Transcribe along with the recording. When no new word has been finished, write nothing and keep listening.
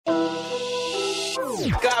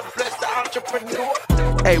God bless the entrepreneur.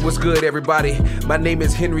 Hey, what's good, everybody? My name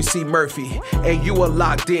is Henry C. Murphy, and you are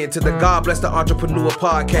locked in to the God Bless the Entrepreneur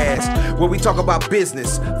podcast, where we talk about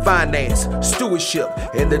business, finance, stewardship,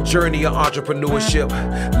 and the journey of entrepreneurship.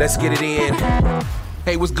 Let's get it in.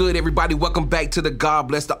 Hey, what's good, everybody? Welcome back to the God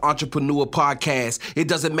Bless the Entrepreneur podcast. It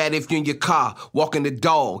doesn't matter if you're in your car, walking the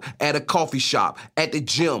dog, at a coffee shop, at the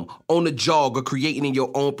gym, on the jog, or creating in your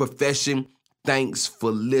own profession. Thanks for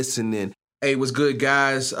listening. Hey, what's good,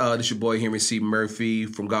 guys? This is your boy Henry C. Murphy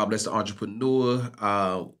from God Bless the Entrepreneur.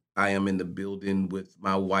 I am in the building with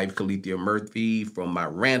my wife, Kalithia Murphy, from My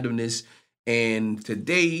Randomness. And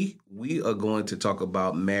today we are going to talk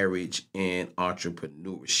about marriage and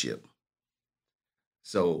entrepreneurship.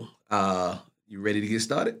 So, you ready to get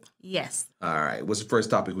started? Yes. All right. What's the first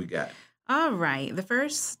topic we got? All right. The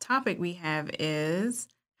first topic we have is,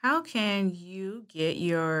 how can you get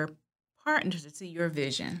your partner to see your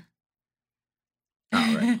vision?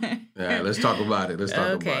 All right. Yeah, let's talk about it. Let's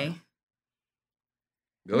talk about it.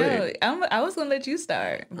 Go ahead. I was going to let you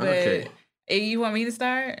start. But okay. You want me to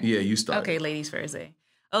start? Yeah, you start. Okay, ladies first.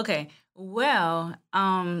 Okay. Well,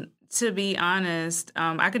 to be honest,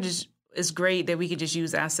 it's great that we could just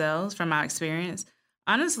use ourselves from our experience.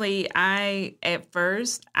 Honestly, at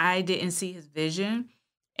first I didn't see his vision,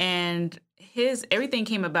 and everything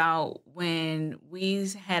came about when we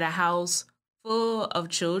had a house full of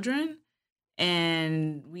children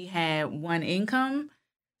and we had one income.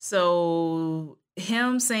 So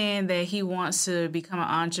him saying that he wants to become an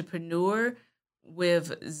entrepreneur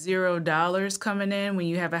with $0 coming in when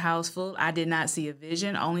you have a house full, I did not see a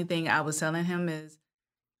vision. Only thing I was telling him is,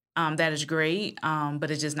 that is great,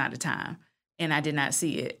 but it's just not the time. And I did not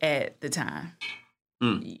see it at the time.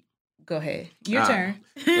 Go ahead. Your turn.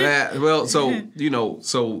 Well,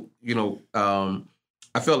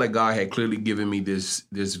 I felt like God had clearly given me this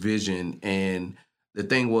vision. And the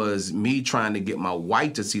thing was, me trying to get my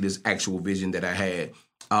wife to see this actual vision that I had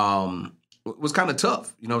was kind of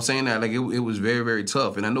tough. You know what I'm saying? Like, it was very, very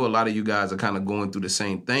tough. And I know a lot of you guys are kind of going through the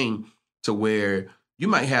same thing, to where you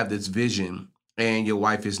might have this vision and your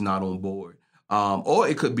wife is not on board. Or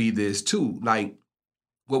it could be this too. Like,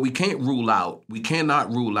 what we cannot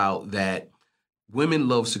rule out that women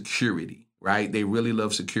love security, right? They really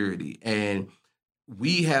love security. And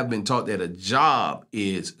we have been taught that a job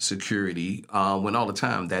is security, when all the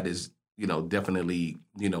time that is, definitely,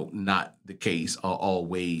 not the case or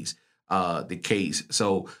always the case.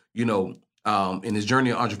 So, in this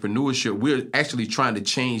journey of entrepreneurship, we're actually trying to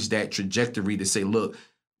change that trajectory to say, look,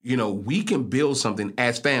 we can build something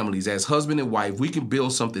as families, as husband and wife. We can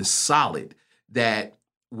build something solid that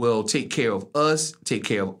will take care of us, take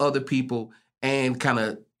care of other people, and kind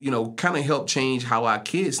of help change how our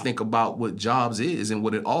kids think about what jobs is and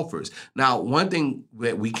what it offers. Now, one thing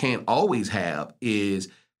that we can't always have is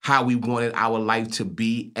how we wanted our life to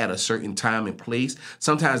be at a certain time and place.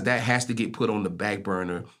 Sometimes that has to get put on the back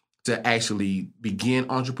burner to actually begin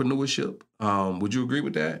entrepreneurship. Would you agree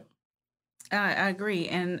with that? I agree.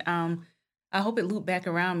 And I hope it looped back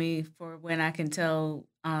around me for when I can tell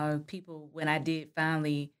people when I did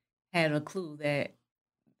finally have a clue that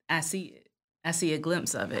I see it. I see a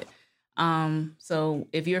glimpse of it. So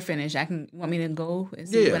if you're finished, want me to go and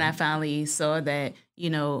see when I finally saw that,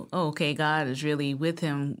 okay, God is really with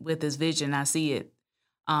him with his vision. I see it.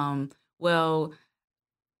 Well,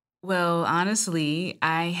 honestly,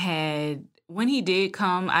 when he did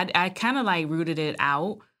come, I kind of like rooted it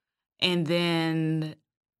out. And then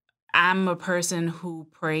I'm a person who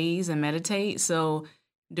prays and meditates. So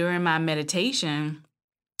during my meditation,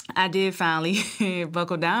 I did finally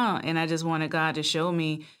buckle down, and I just wanted God to show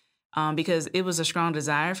me, because it was a strong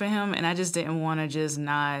desire for him, and I just didn't want to just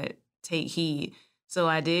not take heed. So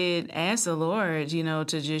I did ask the Lord, to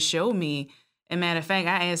just show me. And matter of fact,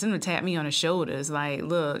 I asked him to tap me on the shoulders. Like,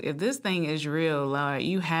 look, if this thing is real, Lord,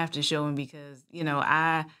 you have to show me, because,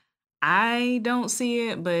 I don't see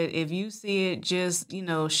it, but if you see it, just,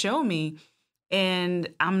 show me. And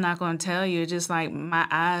I'm not going to tell you, just like my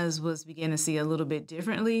eyes was beginning to see a little bit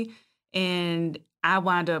differently. And I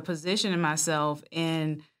wound up positioning myself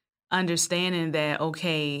in understanding that,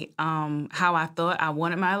 okay, how I thought I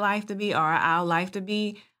wanted my life to be, or our life to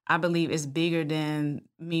be, I believe is bigger than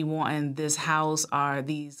me wanting this house or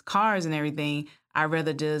these cars and everything. I'd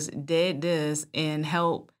rather just dead this and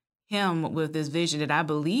help him with this vision that I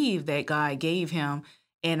believe that God gave him,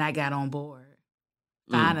 and I got on board.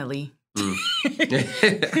 Finally.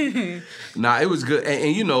 Nah, it was good.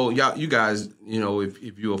 And y'all, you guys,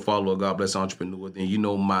 if you're a follower of God Bless Entrepreneur, then you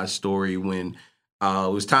know my story when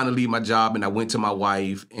it was time to leave my job, and I went to my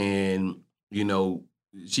wife, and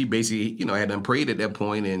she basically, had done prayed at that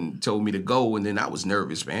point and told me to go. And then I was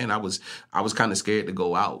nervous, man. I was kind of scared to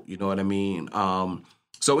go out. You know what I mean?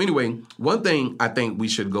 So anyway, one thing I think we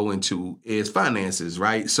should go into is finances,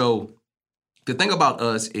 right? So the thing about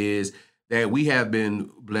us is that we have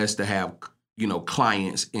been blessed to have,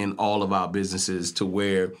 clients in all of our businesses to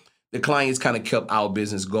where the clients kind of kept our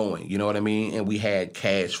business going. You know what I mean? And we had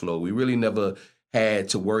cash flow. We really never had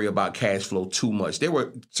to worry about cash flow too much. There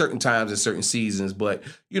were certain times and certain seasons, but,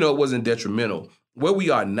 it wasn't detrimental. Where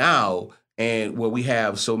we are now and where we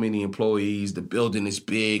have so many employees, the building is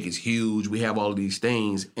big, it's huge, we have all of these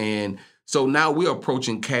things. And so now we're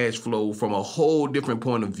approaching cash flow from a whole different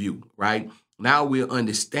point of view, right? Now we're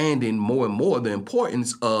understanding more and more the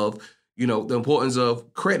importance of,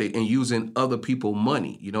 credit and using other people's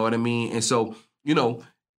money. You know what I mean? And so,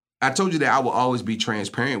 I told you that I will always be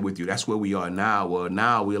transparent with you. That's where we are now. Well,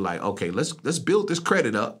 now we're like, okay, let's build this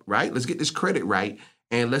credit up, right? Let's get this credit right,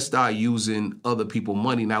 and let's start using other people's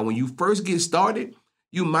money. Now, when you first get started,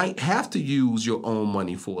 you might have to use your own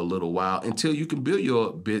money for a little while until you can build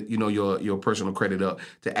your personal credit up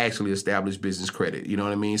to actually establish business credit. You know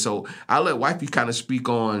what I mean? So I'll let Wifey kind of speak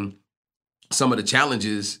on some of the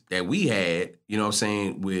challenges that we had,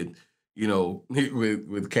 with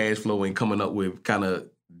cash flow and coming up with kind of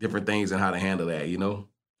different things and how to handle that,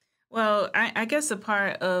 Well, I guess the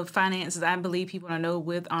part of finances I believe people don't know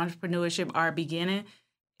with entrepreneurship are beginning.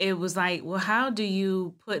 It was like, well, how do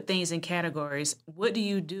you put things in categories? What do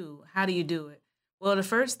you do? How do you do it? Well, the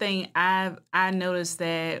first thing I noticed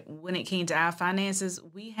that when it came to our finances,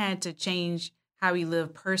 we had to change how we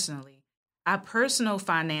live personally. Our personal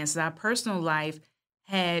finances, our personal life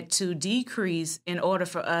had to decrease in order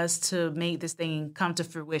for us to make this thing come to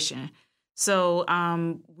fruition. So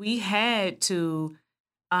we had to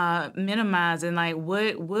minimize and like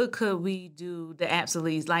what could we do the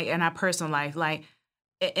absolutes like in our personal life, like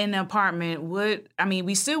in the apartment.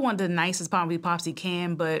 We still want the nicest apartment we possibly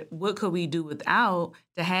can, but what could we do without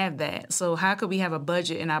to have that? So how could we have a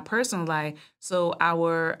budget in our personal life so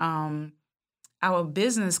our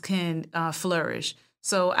business can flourish?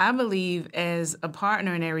 So I believe as a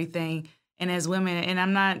partner and everything, and as women, and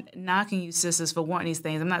I'm not knocking you sisters for wanting these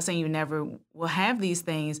things. I'm not saying you never will have these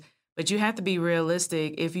things, but you have to be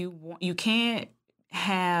realistic. If you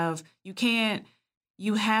have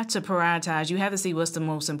to prioritize. You have to see what's the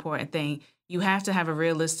most important thing. You have to have a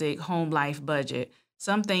realistic home life budget.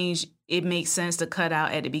 Some things it makes sense to cut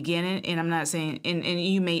out at the beginning, and I'm not saying, and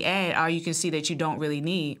you may add, or you can see that you don't really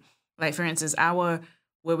need. Like for instance, where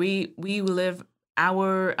we live.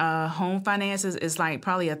 Our home finances is like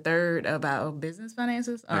probably a third of our business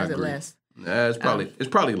finances, or is it less? It's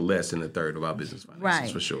probably less than a third of our business finances,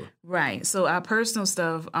 right, for sure. Right. So our personal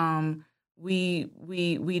stuff, we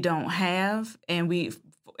don't have, and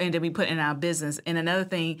then we put in our business. And another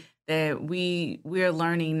thing that we're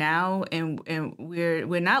learning now, and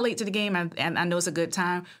we're not late to the game. And I know it's a good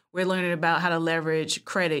time. We're learning about how to leverage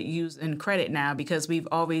credit, using credit now, because we've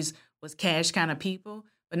always was cash kind of people.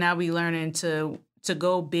 But now we're learning to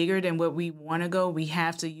go bigger than what we want to go. We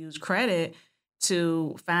have to use credit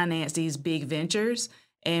to finance these big ventures,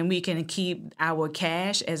 and we can keep our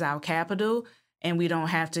cash as our capital, and we don't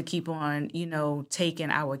have to keep on, taking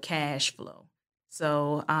our cash flow.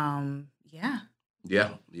 So, yeah.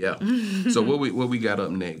 Yeah. So what we got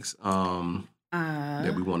up next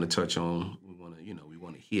that we want to touch on? We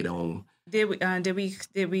want to hit on. Did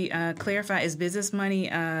we clarify? Is business money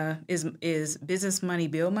is business money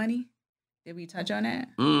bill money? Did we touch on that?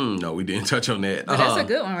 No, we didn't touch on that. But that's a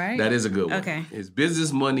good one, right? That is a good one. Okay. It's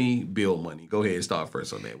business money, bill money. Go ahead and start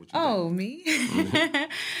first on that. Me? Mm-hmm.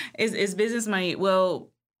 It's business money. Well,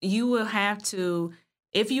 you will have to,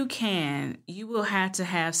 if you can, you will have to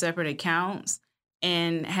have separate accounts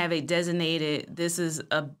and have a designated, this is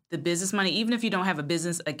the business money. Even if you don't have a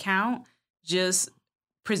business account, just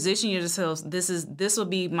position yourselves. This will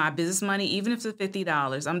be my business money, even if it's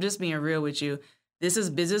 $50. I'm just being real with you. This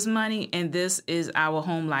is business money, and this is our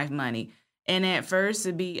home life money. And at first,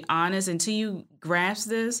 to be honest, until you grasp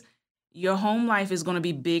this, your home life is going to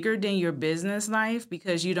be bigger than your business life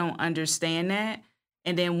because you don't understand that.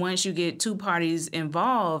 And then once you get two parties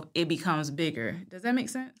involved, it becomes bigger. Does that make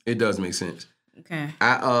sense? It does make sense. Okay.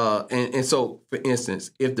 And so, for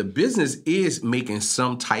instance, if the business is making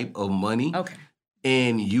some type of money, okay,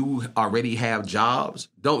 and you already have jobs,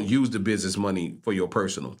 don't use the business money for your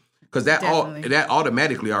personal. Because that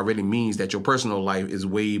automatically already means that your personal life is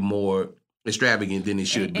way more extravagant than it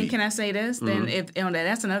should be. And can I say this? Mm-hmm. Then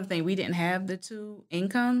that's another thing. We didn't have the two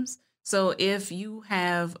incomes. So if you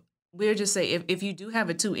have, we'll just say if you do have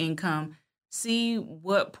a two income, see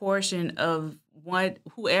what portion of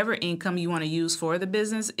whoever income you want to use for the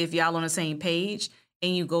business, if y'all on the same page,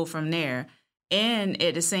 and you go from there. And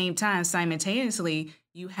at the same time, simultaneously,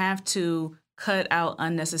 you have to cut out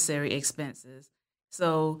unnecessary expenses.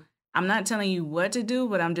 So I'm not telling you what to do,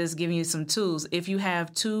 but I'm just giving you some tools. If you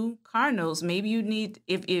have 2 car notes, maybe you need,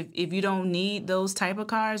 if you don't need those type of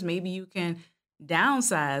cars, maybe you can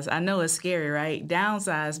downsize. I know it's scary, right?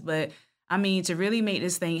 Downsize, but I mean, to really make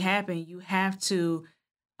this thing happen, you have to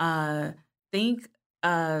think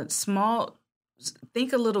small,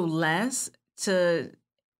 think a little less.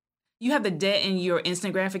 You have the debt in your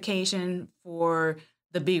instant gratification for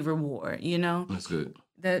the big reward, you know? That's good.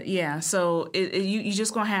 So you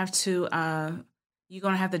just gonna have to you're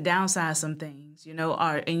gonna have to downsize some things, you know,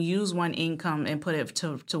 and use one income and put it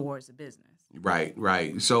towards the business.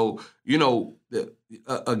 Right. So, you know,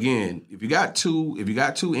 again, if you got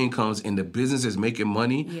two incomes and the business is making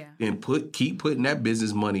money, then keep putting that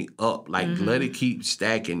business money up. Like let it keep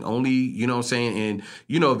stacking. Only, you know what I'm saying? And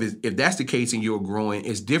you know, if that's the case and you're growing,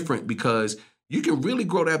 it's different because you can really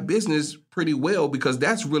grow that business pretty well because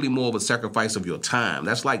that's really more of a sacrifice of your time.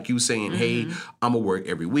 That's like you saying, hey, I'm going to work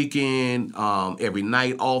every weekend, every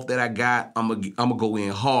night off that I got. I'm gonna go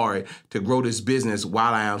in hard to grow this business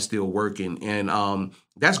while I am still working. And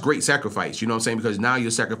that's great sacrifice, you know what I'm saying? Because now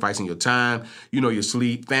you're sacrificing your time, you know, your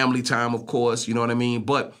sleep, family time, of course, you know what I mean?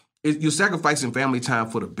 But you're sacrificing family time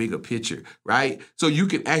for the bigger picture, right? So you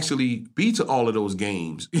can actually be to all of those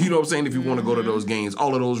games. You know what I'm saying? If you want to go to those games,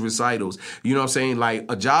 all of those recitals, you know what I'm saying? Like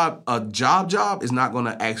a job is not going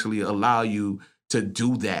to actually allow you to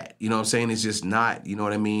do that. You know what I'm saying? It's just not, you know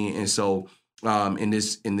what I mean? And so in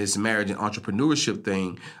this marriage and entrepreneurship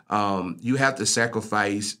thing, you have to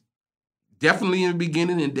sacrifice definitely in the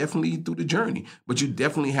beginning and definitely through the journey. But you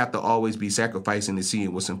definitely have to always be sacrificing and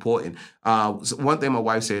seeing what's important. So one thing my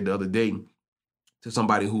wife said the other day to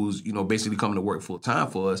somebody who's, you know, basically coming to work full time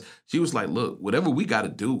for us, she was like, look, whatever we got to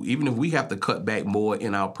do, even if we have to cut back more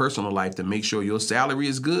in our personal life to make sure your salary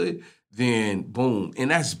is good, then boom. And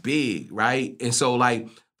that's big, right? And so like,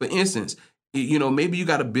 for instance, you know, maybe you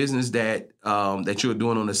got a business that you're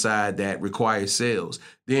doing on the side that requires sales.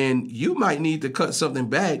 Then you might need to cut something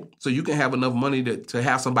back so you can have enough money to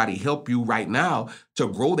have somebody help you right now to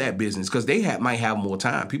grow that business because they might have more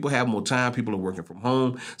time. People have more time. People are working from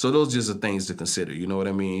home. So those just are things to consider. You know what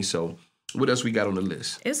I mean? So what else we got on the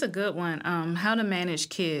list? It's a good one. How to manage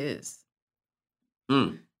kids.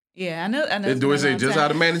 Yeah, I know. Do it say just how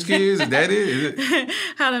to manage kids? Is that it? Is it?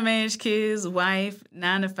 How to manage kids, wife,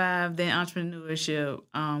 9 to 5, then entrepreneurship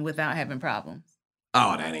without having problems.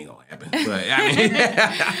 Oh, that ain't gonna happen. But I mean,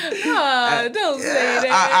 don't say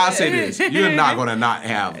that. I'll say this: you're not gonna not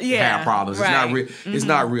have problems. Right. It's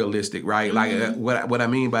not realistic, right? Like what I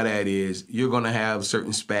mean by that is you're gonna have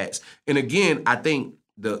certain spats. And again, I think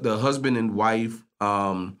the husband and wife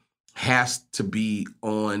has to be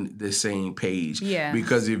on the same page. Yeah.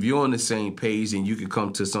 Because if you're on the same page, then you can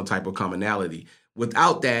come to some type of commonality.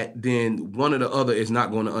 Without that, then one or the other is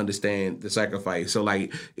not going to understand the sacrifice. So,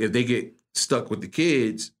 like, if they get stuck with the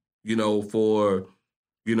kids, you know, for,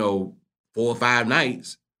 you know, 4 or 5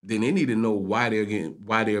 nights, then they need to know why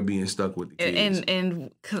they're being stuck with the kids.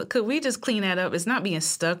 And could we just clean that up? It's not being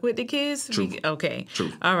stuck with the kids. True. Okay.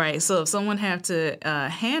 True. All right. So if someone have to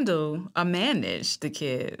handle or manage the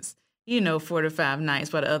kids, you know, 4 to 5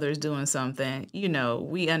 nights while the other is doing something, you know,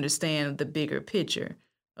 we understand the bigger picture.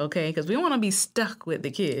 Okay, because we don't want to be stuck with the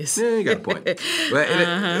kids. Yeah, you got a point. But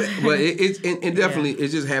it definitely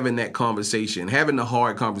it's just having that conversation, having the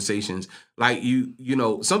hard conversations. Like you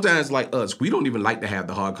know, sometimes like us, we don't even like to have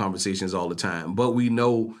the hard conversations all the time. But we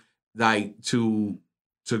know, like to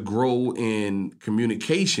grow in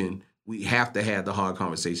communication, we have to have the hard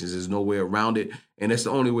conversations. There's no way around it, and that's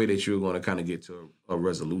the only way that you're going to kind of get to a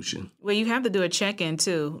resolution. Well, you have to do a check-in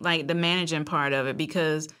too, like the managing part of it,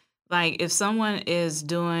 because. Like if someone is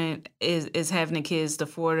having the kids the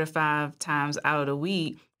 4 to 5 times out of the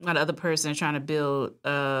week, while the other person is trying to build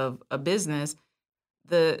a business,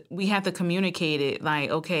 we have to communicate it. Like,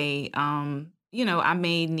 okay, you know, I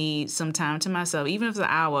may need some time to myself, even if it's an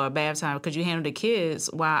hour or bath time. Could you handle the kids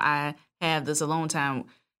while I have this alone time?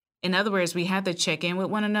 In other words, we have to check in with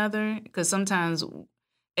one another because sometimes.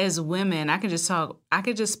 As women, I could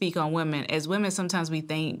just speak on women. As women, sometimes we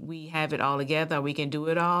think we have it all together, we can do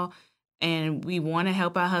it all, and we want to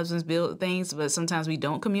help our husbands build things, but sometimes we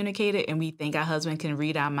don't communicate it, and we think our husband can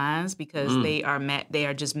read our minds because they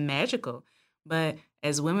are just magical. But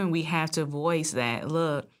as women, we have to voice that.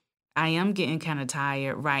 Look, I am getting kind of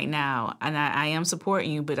tired right now, and I am supporting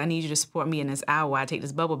you, but I need you to support me in this hour. I take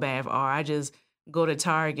this bubble bath, or I just go to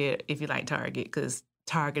Target, if you like Target, because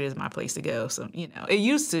Target is my place to go. So, it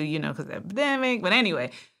used to, because of the epidemic. But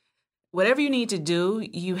anyway, whatever you need to do,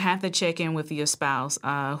 you have to check in with your spouse.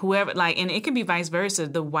 Whoever, and it can be vice versa.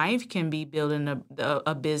 The wife can be building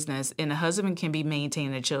a business, and the husband can be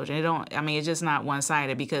maintaining the children. It's just not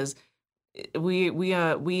one-sided, because we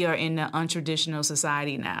are in an untraditional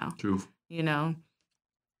society now. True.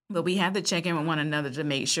 But we have to check in with one another to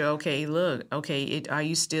make sure, okay, look, are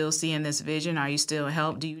you still seeing this vision? Are you still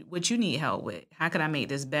help? What you need help with? How can I make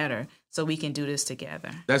this better so we can do this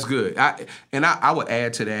together? That's good. I would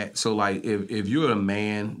add to that. So if you're a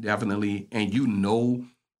man, definitely, and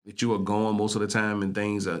that you are going most of the time and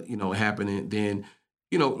things are, happening, then,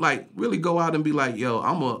 really go out and be like, yo,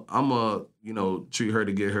 I'm a treat her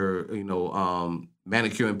to get her,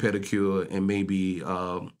 manicure and pedicure and maybe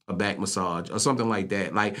a back massage or something like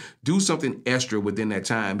that. Like, do something extra within that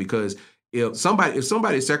time, because if somebody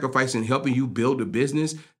is sacrificing helping you build a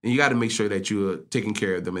business, then you got to make sure that you're taking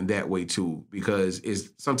care of them in that way too, because it's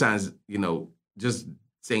sometimes, just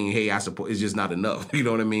saying, hey, I support, is just not enough. You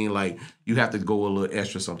know what I mean? Like, you have to go a little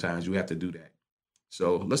extra sometimes. You have to do that.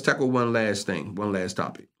 So let's tackle one last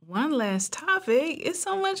topic. One last topic? It's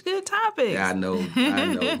so much good topics. Yeah, I know.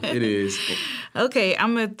 It is. Okay,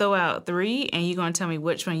 I'm going to throw out 3, and you're going to tell me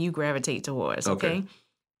which one you gravitate towards, okay?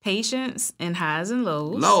 Patience in highs and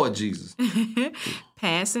lows. Lord Jesus.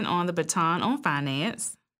 Passing on the baton on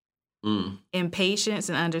finance. Impatience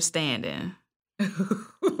and understanding.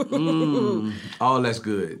 All that's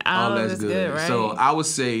good. All that's good. Right? So I would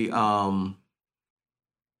say,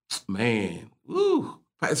 man, woo.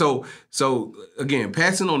 So again,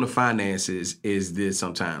 passing on the finances is this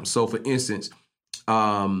sometimes. So for instance,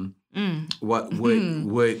 what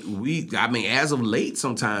we, as of late,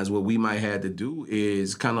 sometimes what we might have to do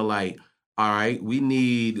is kind of like, all right, we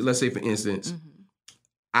need, let's say for instance,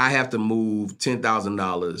 I have to move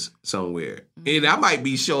 $10,000 somewhere, and I might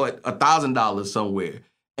be short $1,000 somewhere,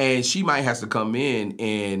 and she might have to come in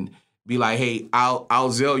and be like, hey, I'll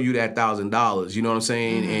Zelle you that $1,000. You know what I'm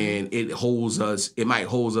saying? And it might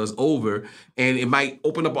hold us over, and it might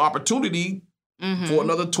open up opportunity for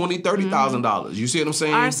another $20,000, $30,000. You see what I'm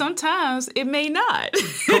saying? Or sometimes it may not.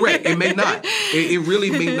 Correct. It may not. It really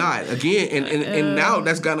may not. Again, and now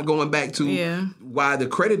that's kind of going back to why the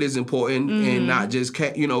credit is important, and not just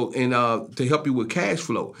to help you with cash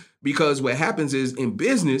flow. Because what happens is, in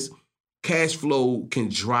business, cash flow can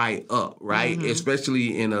dry up, right?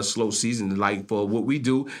 Especially in a slow season. Like for what we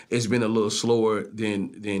do, it's been a little slower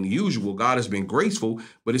than usual. God has been graceful,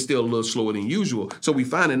 but it's still a little slower than usual. So we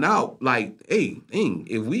finding out, like, hey,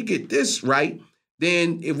 if we get this right,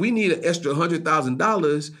 then if we need an extra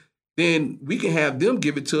 $100,000, then we can have them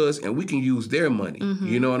give it to us and we can use their money.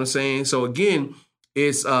 You know what I'm saying? So again,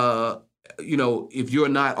 it's if you're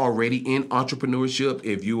not already in entrepreneurship,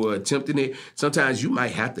 if you are attempting it, sometimes you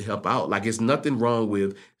might have to help out. Like, it's nothing wrong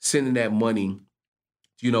with sending that money,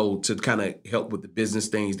 to kind of help with the business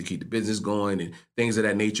things, to keep the business going and things of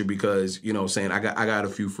that nature. Because, I got a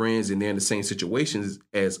few friends and they're in the same situations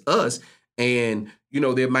as us. And,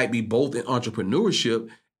 there might be both in entrepreneurship.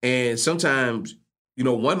 And sometimes,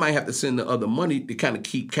 one might have to send the other money to kind of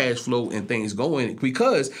keep cash flow and things going,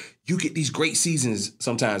 because you get these great seasons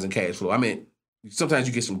sometimes in cash flow. I mean, sometimes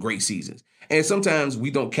you get some great seasons, and sometimes we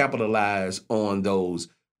don't capitalize on those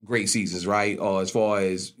great seasons, right? Or as far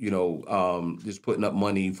as, just putting up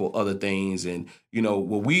money for other things. And,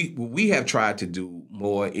 what we have tried to do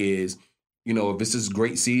more is, if this is a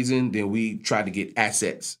great season, then we try to get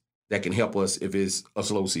assets that can help us if it's a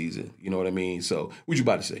slow season. You know what I mean? So what you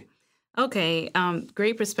about to say? Okay.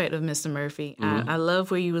 Great perspective, Mr. Murphy. I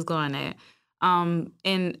love where you was going at.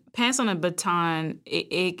 And pass on a baton,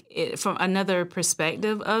 it from another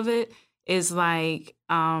perspective of it is like,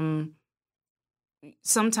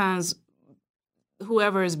 sometimes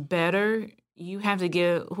whoever is better, you have to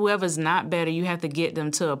give, whoever's not better, you have to get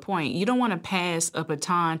them to a point. You don't want to pass a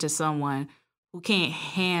baton to someone who can't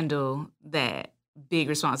handle that big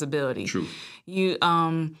responsibility. True.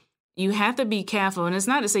 You have to be careful, and it's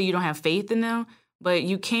not to say you don't have faith in them, but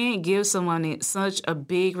you can't give someone such a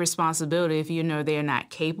big responsibility if they're not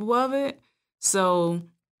capable of it. So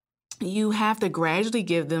you have to gradually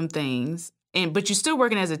give them things, but you're still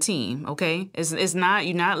working as a team. Okay, it's not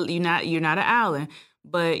you're not an island,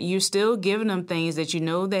 but you're still giving them things that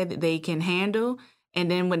that they can handle, and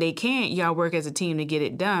then when they can't, y'all work as a team to get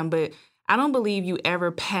it done. But I don't believe you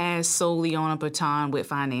ever pass solely on a baton with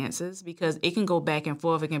finances, because it can go back and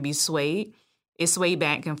forth. It can be swayed. It's swayed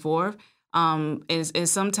back and forth. And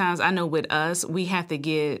sometimes I know with us, we have to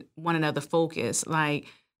get one another focused. Like,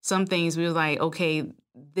 some things we're like, okay,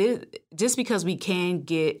 just because we can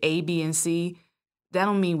get A, B, and C, that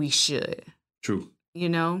don't mean we should. True. you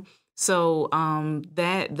know? So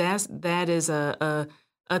that is a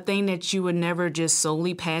thing that you would never just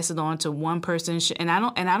solely pass it on to one person. And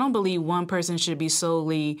I don't believe one person should be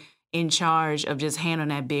solely in charge of just handling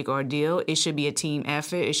that big ordeal. It should be a team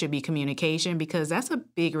effort. It should be communication, because that's a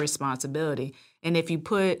big responsibility. And if you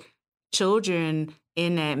put children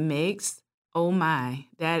in that mix, oh my,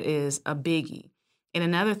 that is a biggie. And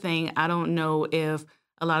another thing, I don't know if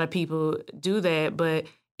a lot of people do that, but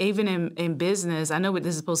even in business, I know this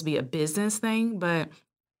is supposed to be a business thing, but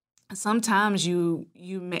sometimes you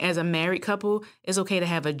as a married couple, it's okay to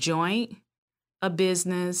have a joint, a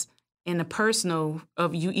business, and a personal.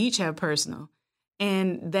 Of you each have personal,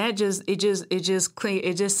 and that just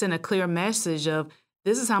sent a clear message of,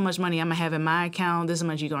 this is how much money I'm gonna have in my account. This is how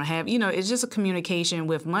much you're gonna have. You know, it's just a communication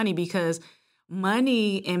with money, because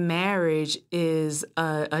money in marriage is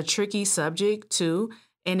a tricky subject too.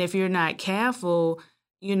 And if you're not careful,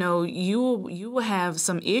 you know, you will have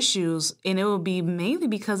some issues, and it will be mainly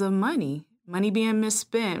because of money being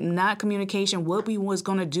misspent, not communication, what we was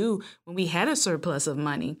going to do when we had a surplus of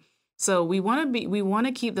money. So we want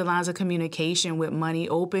to keep the lines of communication with money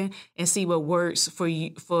open and see what works for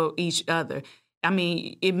each other. I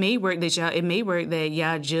mean, it may work that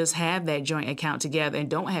y'all just have that joint account together and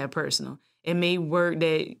don't have personal. It may work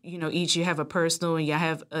that, you know, each you have a personal and y'all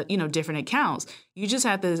have, different accounts. You just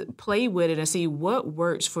have to play with it and see what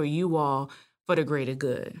works for you all for the greater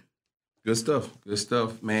good. Good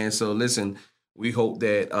stuff, man. So listen, we hope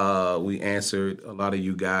that we answered a lot of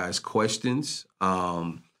you guys' questions.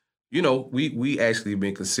 You know, we actually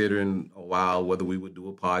been considering a while whether we would do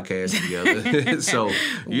a podcast together. So,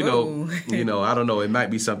 you know, I don't know. It might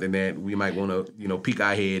be something that we might want to, you know, peek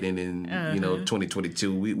our head in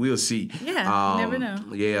 2022. We'll see. Yeah, you never know.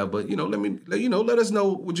 Yeah, but let us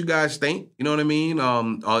know what you guys think. You know what I mean?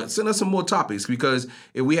 Send us some more topics, because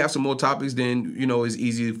if we have some more topics, then, you know, it's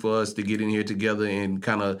easy for us to get in here together and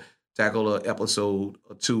kind of tackle an episode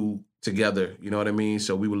or two together. You know what I mean?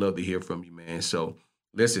 So we would love to hear from you, man. So.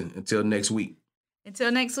 Listen, until next week.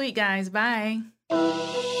 Until next week, guys. Bye.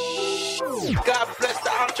 God bless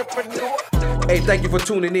the entrepreneur. Hey, thank you for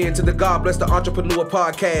tuning in to the God Bless the Entrepreneur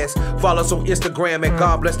podcast. Follow us on Instagram at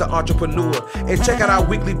God Bless the Entrepreneur. And check out our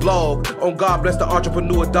weekly blog on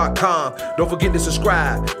GodBlessTheEntrepreneur.com. Don't forget to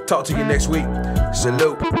subscribe. Talk to you next week.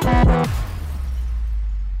 Salute.